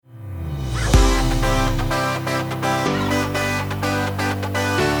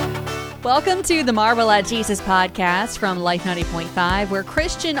Welcome to the Marvel at Jesus podcast from Life 90.5, where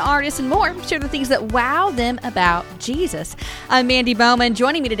Christian artists and more share the things that wow them about Jesus. I'm Mandy Bowman.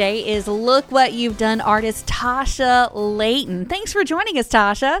 Joining me today is Look What You've Done artist Tasha Layton. Thanks for joining us,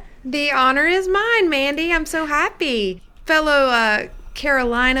 Tasha. The honor is mine, Mandy. I'm so happy. Fellow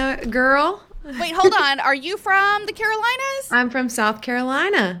Carolina girl. Wait, hold on. Are you from the Carolinas? I'm from South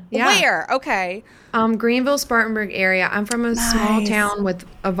Carolina. Yeah. Where? Okay. Greenville, Spartanburg area. I'm from a small town with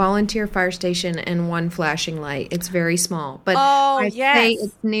a volunteer fire station and one flashing light. It's very small, but I say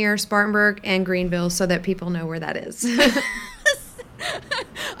it's near Spartanburg and Greenville so that people know where that is.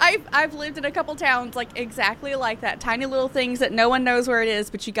 I've lived in a couple towns like exactly like that. Tiny little things that no one knows where it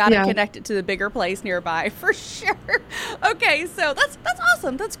is, but you got to connect it to the bigger place nearby for sure. Okay, so that's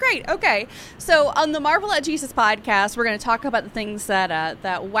awesome. That's great. Okay, so on the Marvel at Jesus podcast, we're going to talk about the things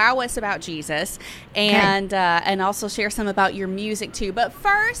that wow us about Jesus, and also share some about your music too. But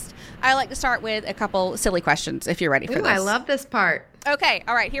first, I like to start with a couple silly questions. If you're ready for this, I love this part. Okay,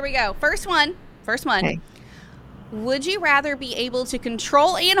 all right, here we go. First one. Okay. Would you rather be able to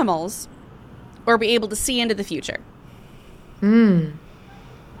control animals or be able to see into the future? That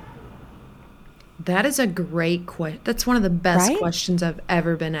is a great question. That's one of the best questions I've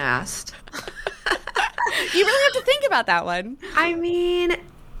ever been asked. You really have to think about that one. I mean,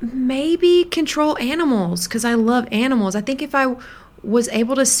 maybe control animals because I love animals. I think if I was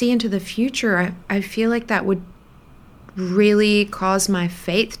able to see into the future, I feel like that would really cause my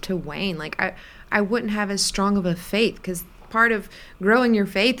faith to wane. Like I wouldn't have as strong of a faith because part of growing your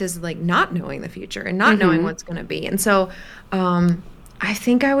faith is like not knowing the future and not knowing what's going to be. And so I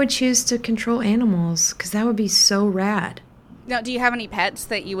think I would choose to control animals because that would be so rad. Now, do you have any pets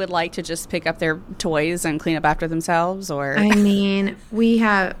that you would like to just pick up their toys and clean up after themselves? Or I mean, we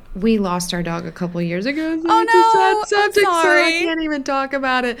lost our dog a couple of years ago. So oh no, it's a sad subject, I'm sorry. So I can't even talk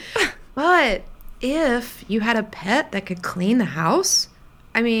about it. But if you had a pet that could clean the house,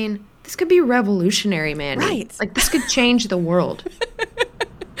 I mean, this could be revolutionary, man. Right. Like, this could change the world.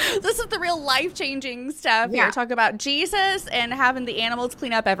 This is the real life-changing stuff here. Talk about Jesus and having the animals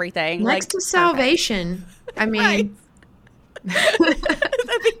clean up everything. Next to salvation. I mean.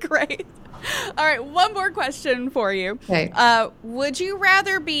 That'd be great. All right, one more question for you. Okay. Would you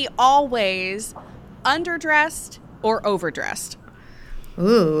rather be always underdressed or overdressed?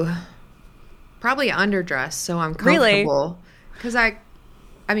 Ooh. Probably underdressed, so I'm comfortable. Because I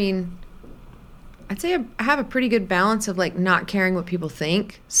mean, I'd say I have a pretty good balance of like not caring what people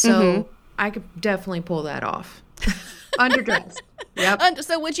think. So I could definitely pull that off. Underdressed. Yep.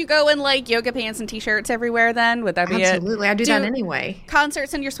 So would you go in like yoga pants and t-shirts everywhere then? Would that be Absolutely. I do that anyway.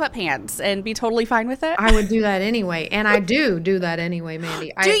 Concerts in your sweatpants and be totally fine with it? I would do that anyway. And I do that anyway,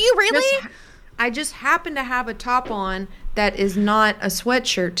 Mandy. Do you really? I just happen to have a top on that is not a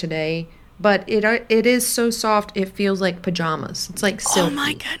sweatshirt today. But it is so soft, it feels like pajamas. It's like silky. Oh,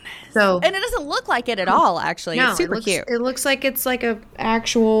 my goodness. And it doesn't look like it at all, actually. No, it's super cute. It looks like it's like a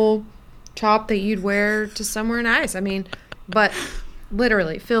actual top that you'd wear to somewhere nice. I mean, but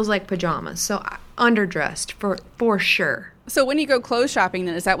literally, it feels like pajamas. So underdressed for sure. So when you go clothes shopping,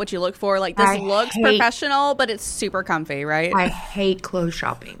 then, is that what you look for? Like, this looks professional, but it's super comfy, right? I hate clothes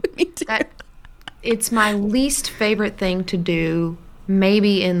shopping. Me too. It's my least favorite thing to do,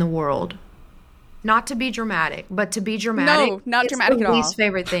 maybe in the world. Not to be dramatic, but to be dramatic. No, not dramatic at all. It's my least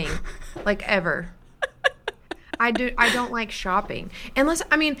favorite thing, like ever. I don't like shopping unless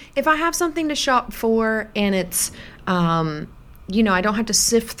if I have something to shop for and it's I don't have to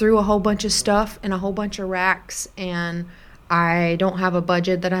sift through a whole bunch of stuff and a whole bunch of racks and I don't have a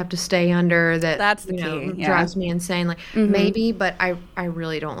budget that I have to stay under that's the key. Drives me insane. Like maybe, but I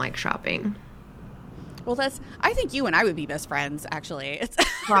really don't like shopping. Well, I think you and I would be best friends, actually.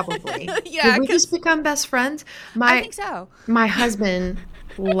 Probably. Yeah. Did we just become best friends? I think so. My husband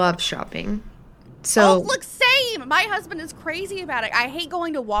loves shopping. So look, same. My husband is crazy about it. I hate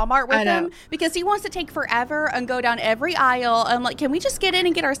going to Walmart with him because he wants to take forever and go down every aisle. I'm like, can we just get in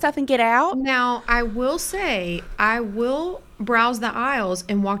and get our stuff and get out? Now, I will say, I will browse the aisles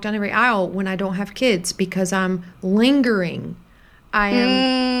and walk down every aisle when I don't have kids because I'm lingering. I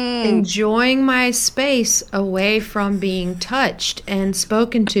am enjoying my space away from being touched and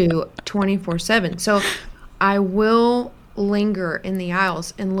spoken to 24/7. So I will linger in the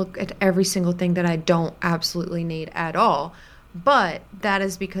aisles and look at every single thing that I don't absolutely need at all. But that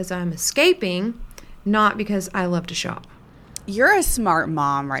is because I'm escaping, not because I love to shop. You're a smart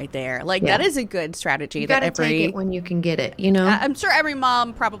mom right there. Like, that is a good strategy. You gotta take it when you can get it, you know? I'm sure every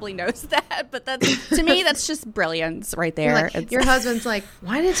mom probably knows that, but that's, to me, that's just brilliance right there. Like, your husband's like,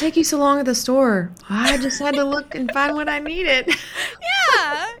 why did it take you so long at the store? I just had to look and find what I needed.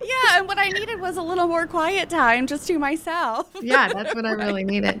 Yeah. Yeah, and what I needed was a little more quiet time just to myself. Yeah, that's what I really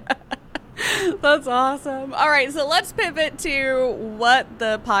needed. That's awesome. All right, so let's pivot to what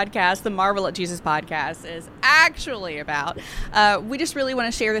the podcast, the Marvel at Jesus podcast, is actually about. We just really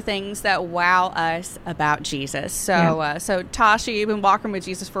want to share the things that wow us about Jesus. So, so Tasha, you've been walking with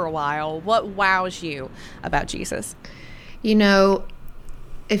Jesus for a while. What wows you about Jesus? You know,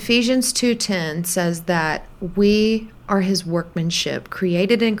 Ephesians 2:10 says that we are his workmanship,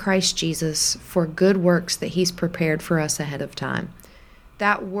 created in Christ Jesus for good works that he's prepared for us ahead of time.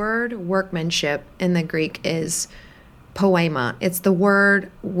 That word workmanship in the Greek is poema. It's the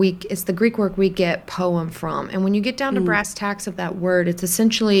Greek word we get poem from. And when you get down to brass tacks of that word, it's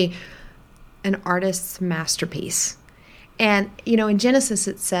essentially an artist's masterpiece. And, you know, in Genesis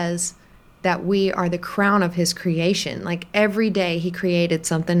it says that we are the crown of his creation. Like every day he created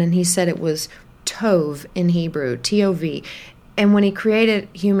something, and he said it was tov in Hebrew, T-O-V. And when he created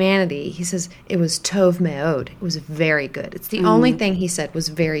humanity, he says it was tov me'od. It was very good. It's the only thing he said was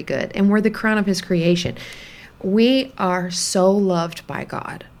very good. And we're the crown of his creation. We are so loved by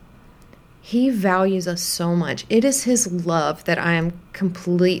God. He values us so much. It is his love that I am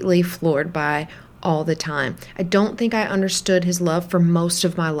completely floored by all the time. I don't think I understood his love for most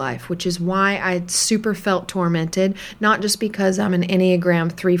of my life, which is why I super felt tormented, not just because I'm an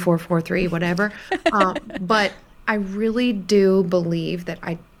Enneagram 3-4-4-3, whatever, but I really do believe that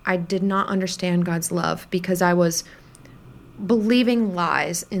I did not understand God's love because I was believing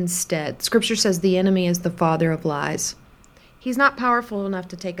lies instead. Scripture says the enemy is the father of lies. He's not powerful enough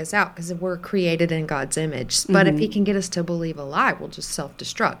to take us out because we're created in God's image. But if he can get us to believe a lie, we'll just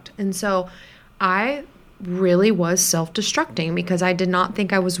self-destruct. And so I really was self-destructing because I did not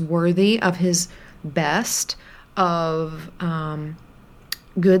think I was worthy of his best, of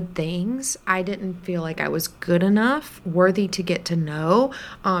good things. I didn't feel like I was good enough, worthy to get to know.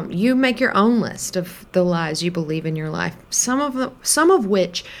 You make your own list of the lies you believe in your life, some of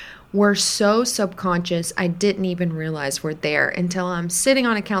which were so subconscious I didn't even realize were there until I'm sitting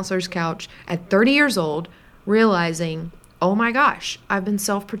on a counselor's couch at 30 years old, realizing, oh my gosh, I've been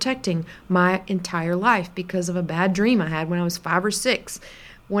self-protecting my entire life because of a bad dream I had when I was 5 or 6.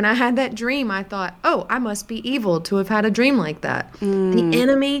 When I had that dream, I thought, oh, I must be evil to have had a dream like that. The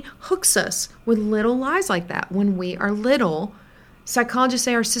enemy hooks us with little lies like that. When we are little, psychologists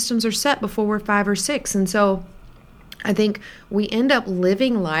say our systems are set before we're 5 or 6. And so I think we end up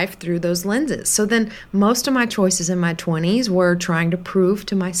living life through those lenses. So then most of my choices in my 20s were trying to prove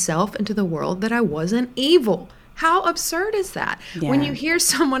to myself and to the world that I wasn't evil. How absurd is that? Yeah. When you hear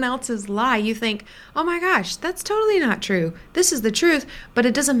someone else's lie, you think, oh my gosh, that's totally not true. This is the truth. But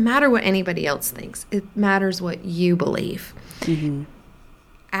it doesn't matter what anybody else thinks. It matters what you believe.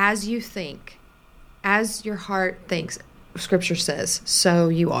 As you think, as your heart thinks, Scripture says, so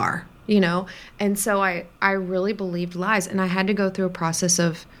you are, you know? And so I really believed lies. And I had to go through a process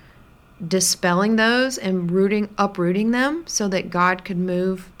of dispelling those and uprooting them so that God could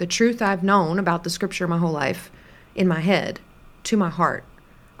move the truth I've known about the Scripture my whole life in my head to my heart.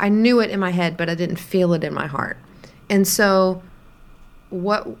 I knew it in my head, but I didn't feel it in my heart. And so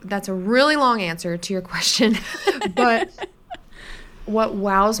that's a really long answer to your question, but what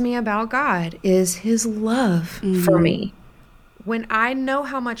wows me about God is his love for me. When I know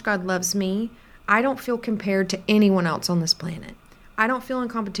how much God loves me, I don't feel compared to anyone else on this planet. I don't feel in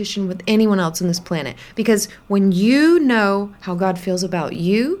competition with anyone else on this planet, because when you know how God feels about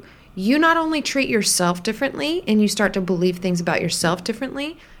you, you not only treat yourself differently and you start to believe things about yourself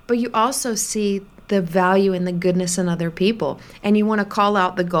differently, but you also see the value and the goodness in other people. And you want to call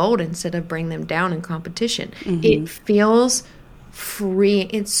out the gold instead of bring them down in competition. It feels free.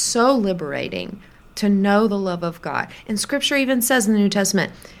 It's so liberating to know the love of God. And Scripture even says in the New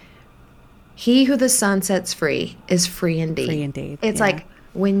Testament, he who the Son sets free is free indeed. Free indeed. It's like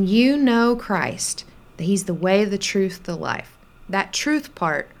when you know Christ, that he's the way, the truth, the life. That truth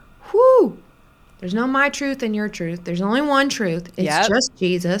part, whoo, there's no my truth and your truth. There's only one truth. It's just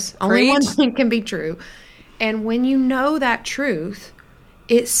Jesus. Only one thing can be true. And when you know that truth,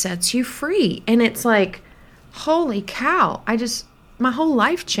 it sets you free. And it's like, holy cow, my whole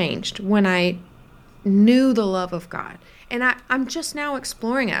life changed when I knew the love of God. And I'm just now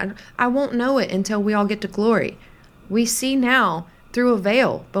exploring it. I won't know it until we all get to glory. We see now through a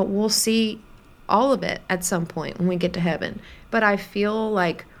veil, but we'll see all of it at some point when we get to heaven. But I feel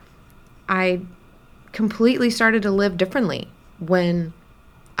like I completely started to live differently when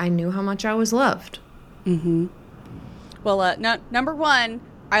I knew how much I was loved. Well, number one,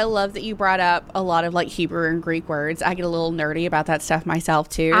 I love that you brought up a lot of like Hebrew and Greek words. I get a little nerdy about that stuff myself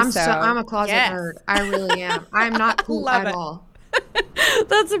too. I'm a closet nerd. I really am. I'm not cool at all.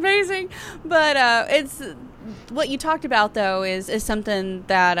 That's amazing. But it's what you talked about, though, is something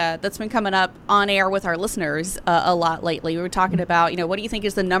that that's been coming up on air with our listeners a lot lately. We were talking about, what do you think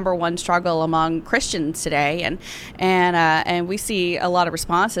is the number one struggle among Christians today? And we see a lot of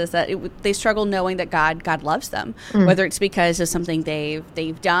responses that they struggle knowing that God loves them, whether it's because of something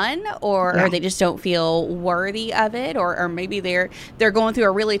they've done, or they just don't feel worthy of it, or maybe they're going through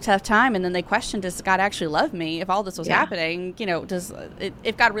a really tough time, and then they question, does God actually love me? If all this was happening,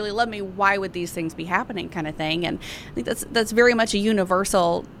 if God really loved me, why would these things be happening, kind of thing? And I think that's very much a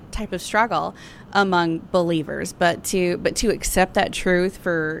universal type of struggle among believers, but to accept that truth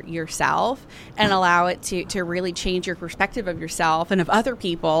for yourself and allow it to really change your perspective of yourself and of other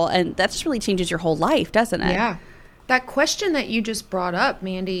people, and that just really changes your whole life, doesn't it? Yeah. That question that you just brought up,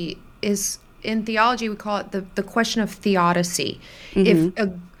 Mandy, is in theology we call it the question of theodicy.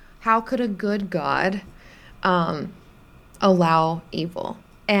 How could a good God allow evil?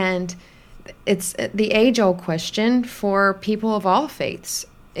 And it's the age-old question for people of all faiths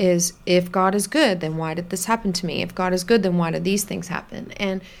is, if God is good, then why did this happen to me? If God is good, then why did these things happen?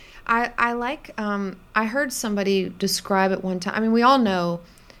 And I heard somebody describe it one time. I mean, we all know,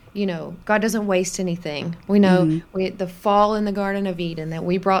 God doesn't waste anything. We know the fall in the Garden of Eden, that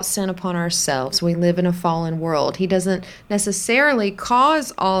we brought sin upon ourselves. We live in a fallen world. He doesn't necessarily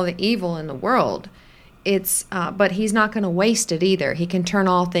cause all the evil in the world. But he's not going to waste it either. He can turn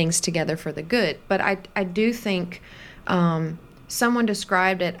all things together for the good. But I do think someone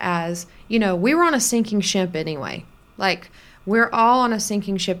described it as, we were on a sinking ship anyway. Like, we're all on a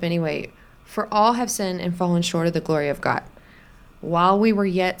sinking ship anyway. For all have sinned and fallen short of the glory of God. While we were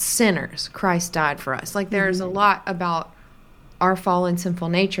yet sinners, Christ died for us. Like, there's a lot about our fallen sinful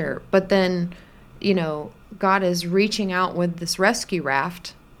nature. But then, God is reaching out with this rescue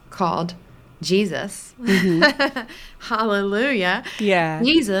raft called Jesus. Hallelujah. Yeah.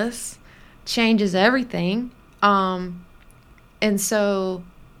 Jesus changes everything. And so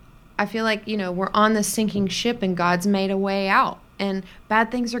I feel like, we're on this sinking ship and God's made a way out, and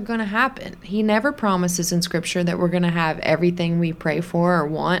bad things are going to happen. He never promises in Scripture that we're going to have everything we pray for or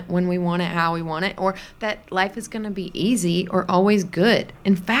want when we want it, how we want it, or that life is going to be easy or always good.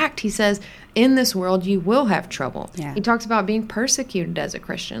 In fact, he says, in this world, you will have trouble. Yeah. He talks about being persecuted as a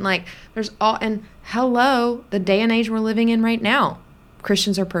Christian. Like, and hello, the day and age we're living in right now,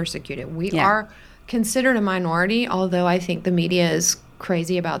 Christians are persecuted. We are considered a minority, although I think the media is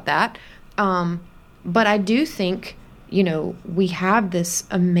crazy about that. But I do think, we have this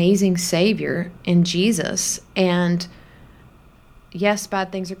amazing Savior in Jesus, and yes, bad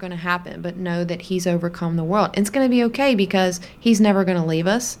things are going to happen, but know that he's overcome the world. It's going to be okay because he's never going to leave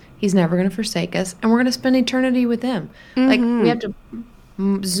us. He's never going to forsake us, and we're going to spend eternity with him. Like, we have to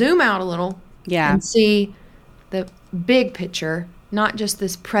zoom out a little and see the big picture, not just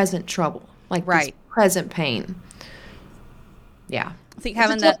this present trouble, like this present pain. Yeah. I think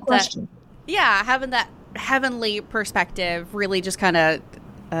having that heavenly perspective really just kind of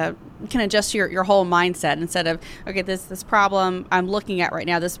can adjust your whole mindset, instead of, okay, this problem I'm looking at right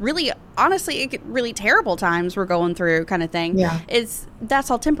now, this really, honestly, really terrible times we're going through kind of thing,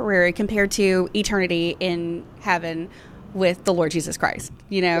 that's all temporary compared to eternity in heaven with the Lord Jesus Christ,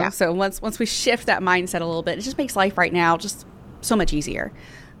 So once we shift that mindset a little bit, it just makes life right now just so much easier.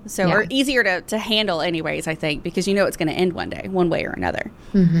 Or easier to handle anyways, I think, because it's going to end one day, one way or another.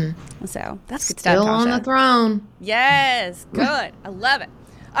 So that's good stuff, Tasha. Still on the throne. Yes, good. I love it.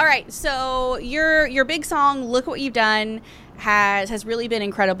 All right, so your big song, Look What You've Done, has really been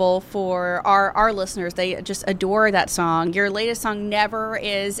incredible for our listeners. They just adore that song. Your latest song, Never,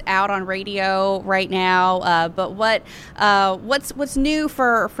 is out on radio right now. But what's new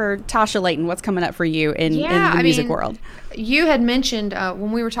for Tasha Layton? What's coming up for you in the music world? You had mentioned,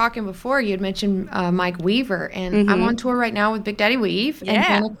 when we were talking before, you had mentioned Mike Weaver, and I'm on tour right now with Big Daddy Weave and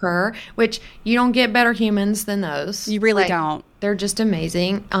Hannah Kerr, which you don't get better humans than those. You really don't. They're just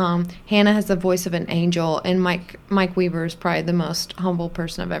amazing. Hannah has the voice of an angel, and Mike Weaver is probably the most humble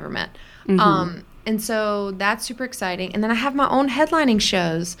person I've ever met. And so that's super exciting. And then I have my own headlining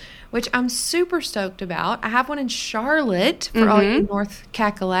shows, which I'm super stoked about. I have one in Charlotte for all you North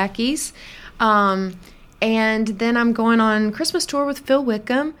Kakalakis. And then I'm going on Christmas tour with Phil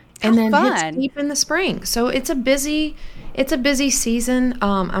Wickham, and then Hits Deep in the spring. So it's a busy season.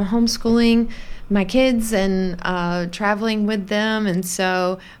 I'm homeschooling my kids and traveling with them, and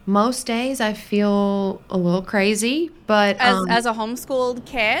so most days I feel a little crazy. But as a homeschooled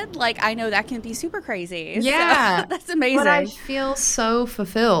kid, like, I know that can be super crazy. Yeah, so that's amazing. But I feel so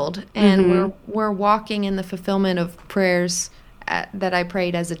fulfilled, and we're walking in the fulfillment of prayers that I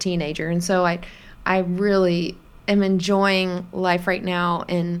prayed as a teenager, and so I really am enjoying life right now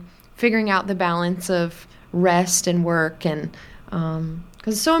and figuring out the balance of rest and work, and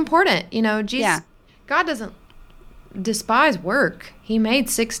because it's so important. You know, Jesus, God doesn't despise work. He made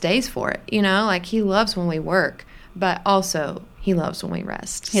 6 days for it. You know, like he loves when we work, but also he loves when we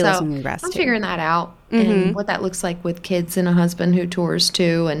rest. He loves when we rest. I'm figuring that out and what that looks like with kids and a husband who tours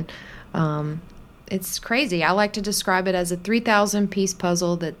too. And it's crazy. I like to describe it as a 3,000 piece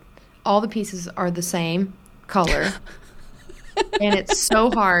puzzle that all the pieces are the same color. And it's so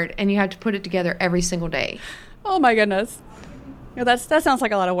hard, and you have to put it together every single day. Oh my goodness. Yeah, that sounds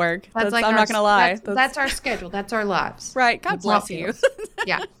like a lot of work. I'm not going to lie. That's our schedule. That's our lives. Right. God bless you.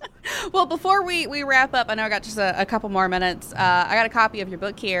 Yeah. Well, before we wrap up, I know I got just a couple more minutes. I got a copy of your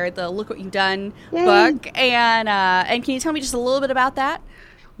book here, the Look What You've Done book. And can you tell me just a little bit about that?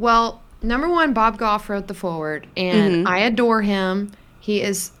 Well, number one, Bob Goff wrote the foreword, and I adore him. He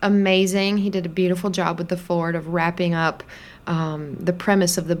is amazing. He did a beautiful job with the foreword of wrapping up the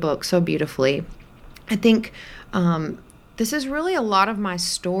premise of the book so beautifully. I think this is really a lot of my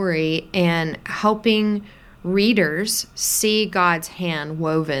story and helping readers see God's hand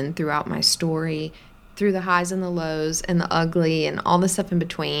woven throughout my story, through the highs and the lows and the ugly and all the stuff in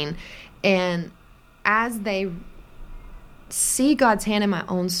between. And as they see God's hand in my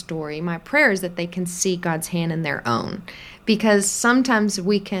own story, my prayer is that they can see God's hand in their own. Because sometimes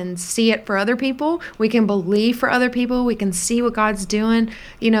we can see it for other people, we can believe for other people, we can see what God's doing,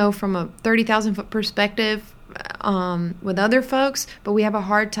 you know, from a 30,000 foot perspective with other folks, but we have a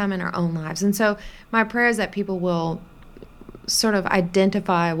hard time in our own lives. And so my prayer is that people will sort of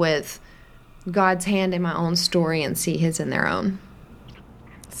identify with God's hand in my own story and see his in their own.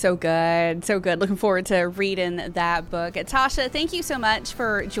 So good. So good. Looking forward to reading that book. Tasha, thank you so much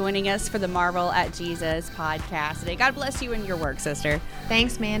for joining us for the Marvel at Jesus podcast today. God bless you in your work, sister.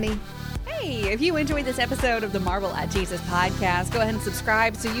 Thanks, Mandy. Hey, if you enjoyed this episode of the Marvel at Jesus podcast, go ahead and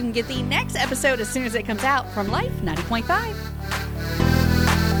subscribe so you can get the next episode as soon as it comes out from Life 90.5.